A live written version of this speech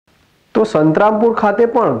તો સંતરામપુર ખાતે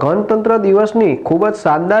પણ ગણતંત્ર દિવસની ખૂબ જ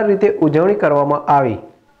શાનદાર રીતે ઉજવણી કરવામાં આવી।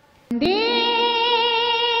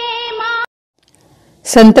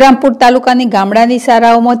 સંતરામપુર તાલુકાની ગામડાની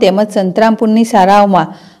શાળાઓમાં તેમજ સંતરામપુરની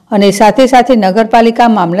શાળાઓમાં અને સાથે સાથે નગરપાલિકા,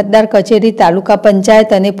 મામલતદાર કચેરી, તાલુકા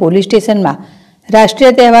પંચાયત અને પોલીસ સ્ટેશનમાં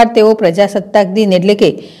રાષ્ટ્રીય તહેવાર તેવો પ્રજાસત્તાક દિન એટલે કે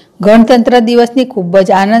ગણતંત્ર દિવસની ખૂબ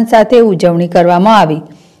જ આનંદ સાથે ઉજવણી કરવામાં આવી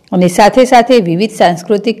અને સાથે સાથે વિવિધ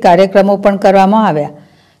સાંસ્કૃતિક કાર્યક્રમો પણ કરવામાં આવ્યા।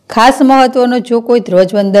 ખાસ મહત્વનો જો કોઈ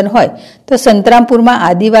ધ્વજવંદન હોય તો સંતરામપુરમાં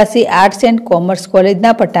આદિવાસી આર્ટ્સ એન્ડ કોમર્સ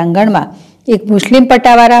કોલેજના પટાંગણમાં એક મુસ્લિમ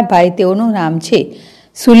પટાવાળા ભાઈ, તેઓનું નામ છે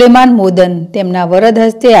સુલેમાન મોદન, તેમના વરદ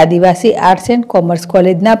હસ્તે આદિવાસી આર્ટ્સ એન્ડ કોમર્સ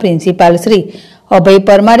કોલેજના પ્રિન્સિપાલ શ્રી અભય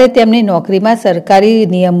પરમારે તેમની નોકરીમાં સરકારી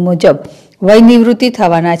નિયમ મુજબ વય નિવૃત્તિ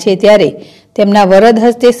થવાના છે, ત્યારે તેમના વરદ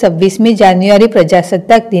હસ્તે 26મી જાન્યુઆરી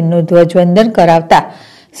પ્રજાસત્તાક દિનનું ધ્વજવંદન કરાવતા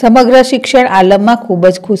સમગ્ર શિક્ષણ આલમમાં ખૂબ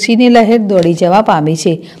જ ખુશીની લહેર દોડી જવા પામી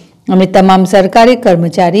છે અને તમામ સરકારી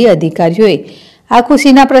કર્મચારી અધિકારીઓએ આ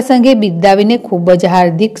ખુશીના પ્રસંગે બિરદાવીને ખૂબ જ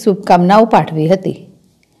હાર્દિક શુભકામનાઓ પાઠવી હતી।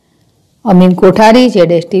 અમીન કોઠારી,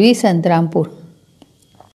 ZSTV, સંતરામપુર।